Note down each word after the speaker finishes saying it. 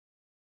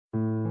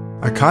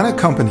Iconic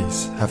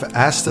companies have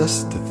asked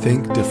us to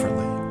think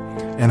differently,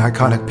 and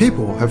iconic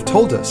people have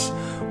told us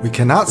we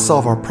cannot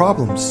solve our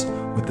problems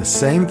with the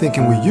same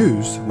thinking we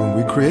used when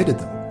we created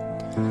them.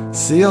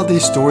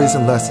 CLD Stories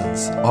and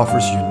Lessons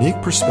offers unique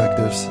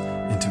perspectives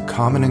into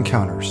common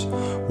encounters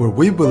where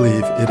we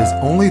believe it is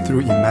only through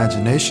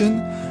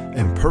imagination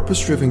and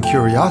purpose-driven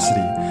curiosity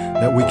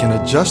that we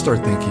can adjust our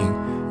thinking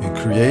and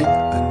create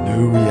a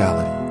new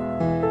reality.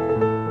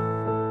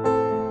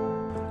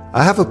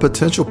 I have a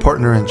potential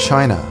partner in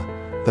China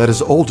that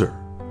is older.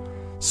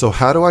 So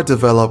how do I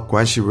develop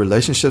guanxi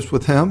relationships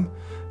with him?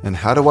 And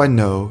how do I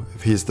know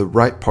if he's the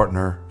right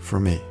partner for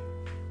me?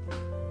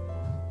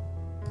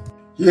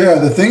 Yeah,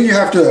 the thing you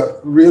have to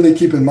really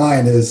keep in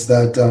mind is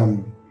that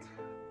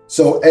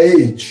so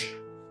age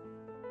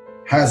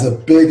has a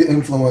big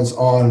influence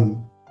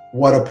on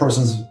what a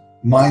person's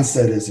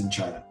mindset is in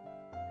China.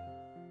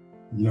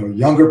 You know,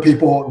 younger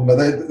people,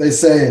 they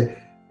say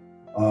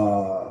 80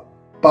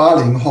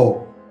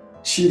后,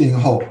 70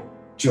后,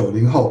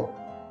 90后.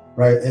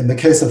 Right? In the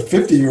case of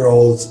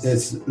 50-year-olds,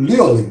 it's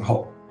 60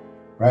后,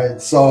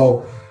 right?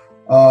 So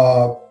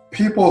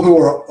people who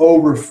are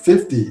over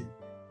 50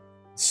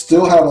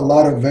 still have a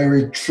lot of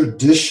very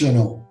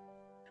traditional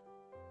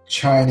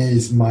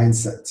Chinese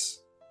mindsets,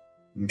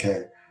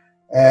 okay?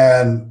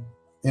 And,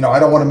 you know, I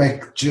don't want to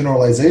make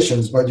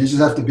generalizations, but you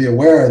just have to be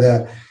aware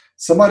that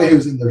somebody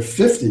who's in their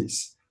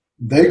 50s,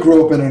 they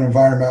grew up in an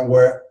environment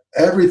where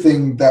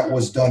everything that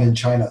was done in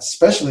China,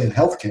 especially in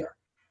healthcare,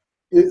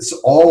 it's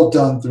all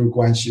done through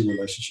guanxi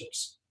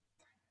relationships.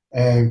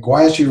 And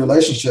guanxi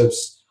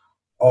relationships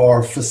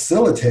are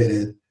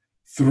facilitated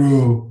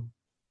through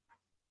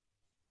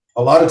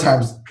a lot of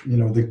times, you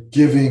know, the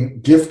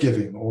gift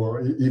giving,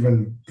 or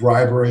even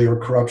bribery or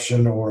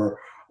corruption or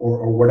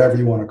whatever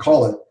you want to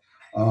call it.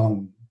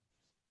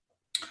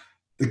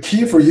 The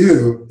key for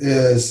you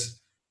is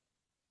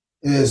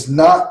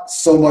not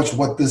so much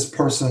what this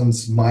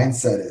person's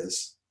mindset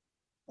is,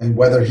 and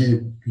whether he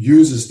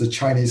uses the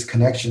Chinese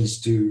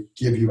connections to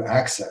give you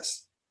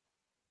access.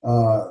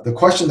 The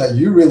question that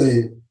you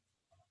really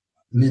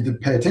need to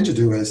pay attention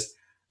to is,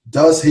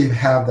 does he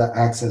have the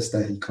access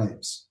that he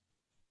claims?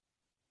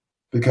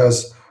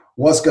 Because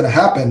what's going to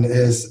happen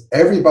is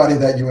everybody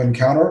that you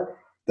encounter,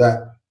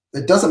 that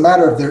it doesn't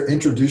matter if they're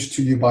introduced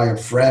to you by a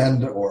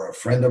friend or a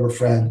friend of a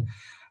friend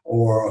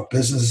or a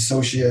business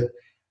associate,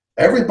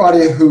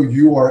 everybody who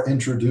you are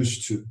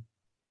introduced to,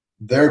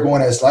 they're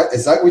going to, it's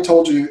like we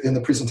told you in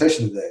the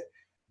presentation today,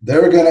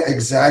 they're going to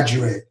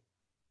exaggerate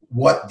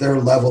what their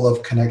level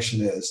of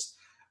connection is.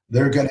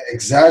 They're going to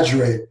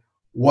exaggerate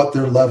what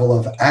their level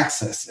of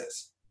access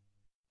is.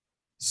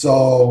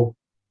 So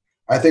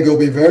I think it'll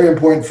be very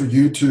important for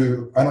you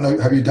to, I don't know,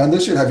 have you done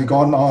this yet? Have you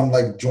gone on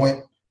like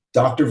joint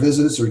doctor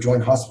visits or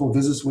joint hospital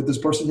visits with this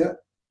person yet?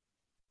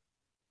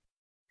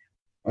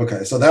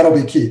 Okay, so that'll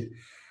be key.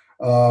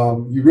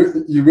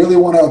 You really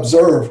want to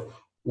observe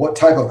what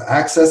type of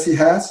access he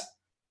has.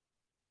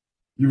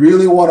 You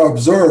really want to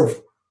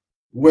observe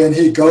when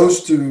he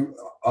goes to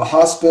a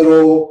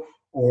hospital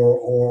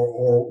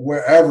or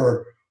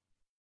wherever,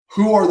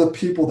 who are the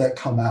people that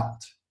come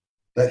out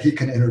that he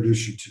can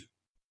introduce you to,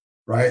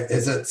 right?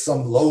 Is it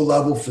some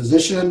low-level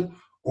physician,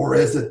 or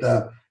is it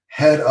the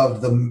head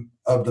of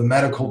the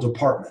medical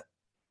department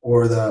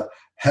or the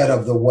head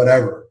of the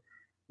whatever,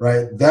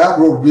 right? That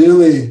will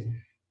really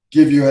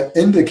give you an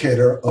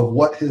indicator of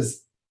what his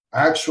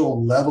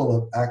actual level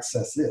of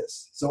access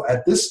is. So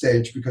at this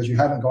stage, because you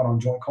haven't gone on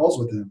joint calls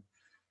with him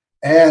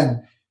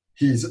and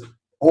he's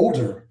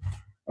older,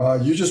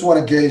 you just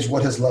want to gauge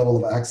what his level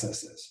of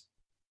access is.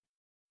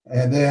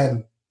 And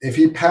then if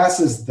he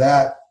passes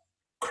that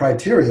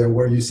criteria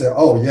where you say,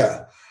 oh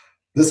yeah,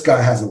 this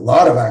guy has a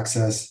lot of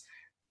access,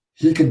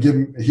 he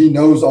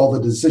knows all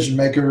the decision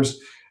makers,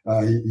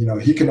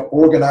 he can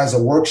organize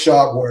a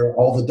workshop where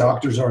all the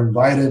doctors are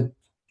invited,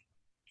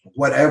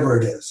 whatever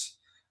it is.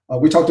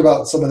 We talked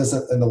about some of this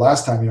in the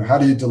last time. How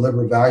do you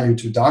deliver value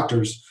to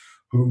doctors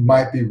who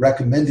might be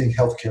recommending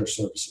healthcare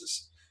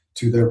services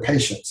to their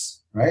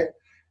patients, right?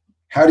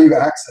 How do you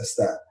access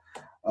that?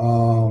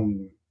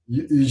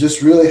 You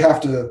just really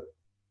have to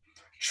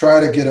try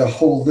to get a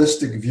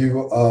holistic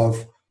view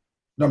of,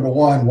 number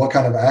one, what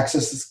kind of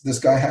access this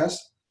guy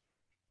has,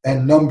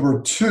 and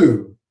number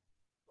two,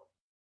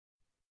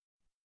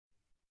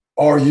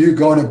 are you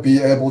going to be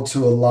able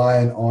to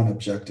align on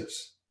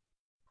objectives?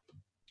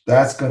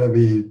 That's going to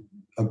be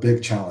a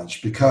big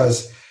challenge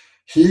because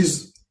he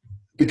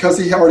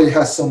already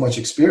has so much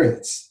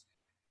experience.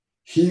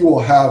 He will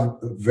have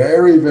a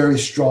very, very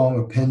strong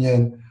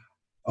opinion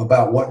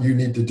about what you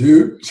need to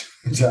do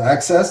to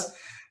access.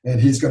 And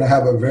he's going to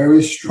have a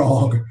very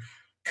strong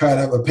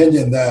kind of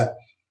opinion that,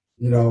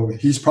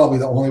 he's probably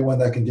the only one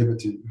that can give it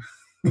to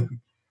you.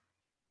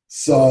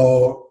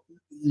 So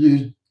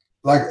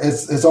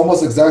it's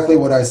almost exactly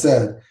what I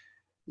said.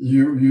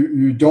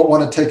 You don't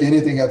want to take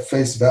anything at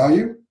face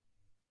value,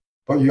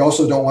 but you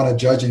also don't want to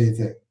judge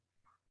anything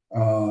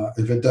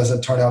if it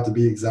doesn't turn out to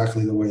be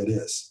exactly the way it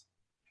is.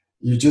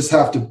 You just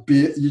have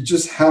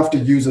to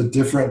use a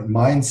different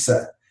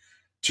mindset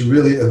to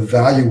really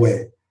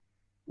evaluate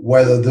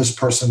whether this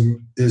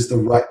person is the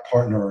right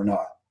partner or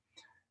not.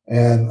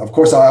 And of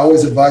course, I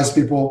always advise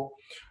people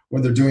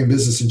when they're doing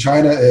business in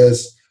China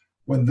is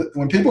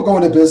when people go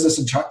into business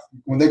in China,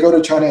 when they go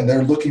to China and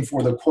they're looking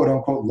for the quote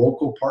unquote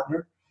local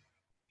partner,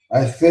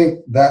 I think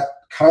that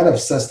kind of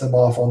sets them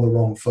off on the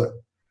wrong foot.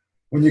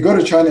 When you go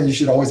to China, you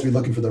should always be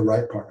looking for the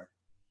right partner.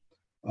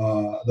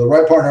 The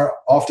right partner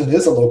often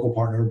is a local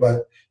partner,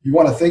 but you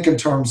want to think in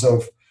terms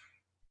of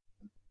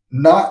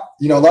not,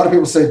 a lot of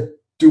people say,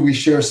 do we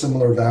share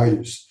similar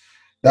values?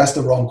 That's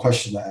the wrong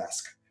question to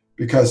ask,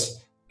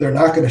 because they're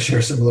not going to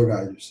share similar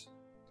values.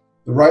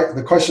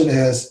 The question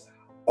is,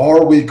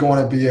 are we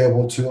going to be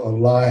able to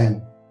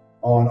align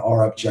on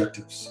our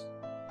objectives?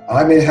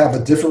 I may have a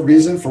different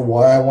reason for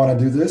why I want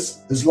to do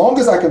this. As long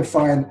as I can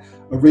find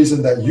a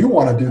reason that you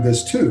want to do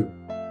this too,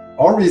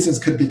 our reasons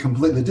could be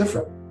completely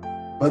different.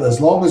 But as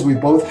long as we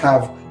both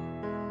have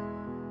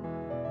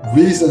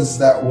reasons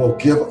that will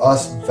give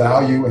us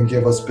value and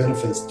give us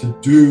benefits to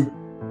do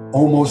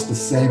almost the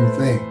same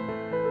thing,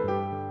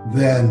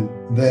 then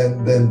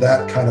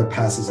that kind of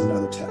passes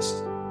another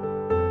test.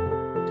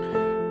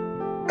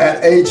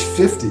 At age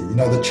 50,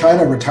 the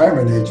China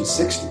retirement age is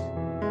 60.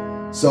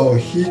 So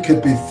he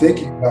could be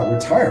thinking about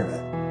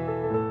retirement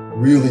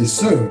really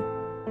soon.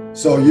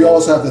 So you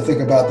also have to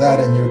think about that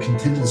in your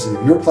contingency.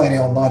 If you're planning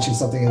on launching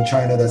something in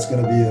China that's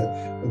going to be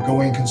a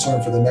going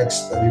concern for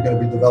that you're going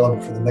to be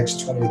developing for the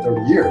next 20 or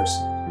 30 years,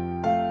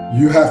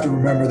 you have to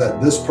remember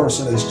that this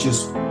person is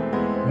just,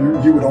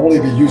 you would only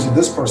be using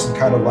this person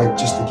kind of like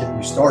just to get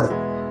you started,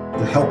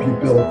 to help you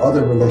build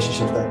other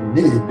relationships that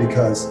you need,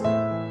 because,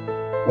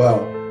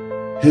 well,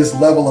 his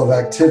level of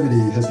activity,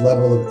 his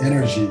level of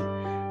energy,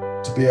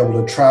 to be able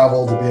to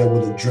travel, to be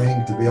able to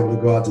drink, to be able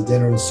to go out to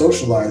dinner and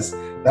socialize,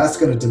 that's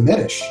going to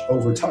diminish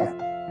over time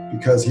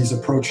because he's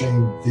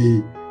approaching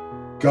the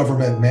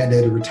government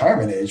mandated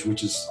retirement age,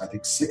 which is, I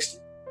think, 60.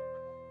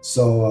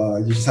 So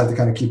you just have to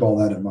kind of keep all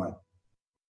that in mind.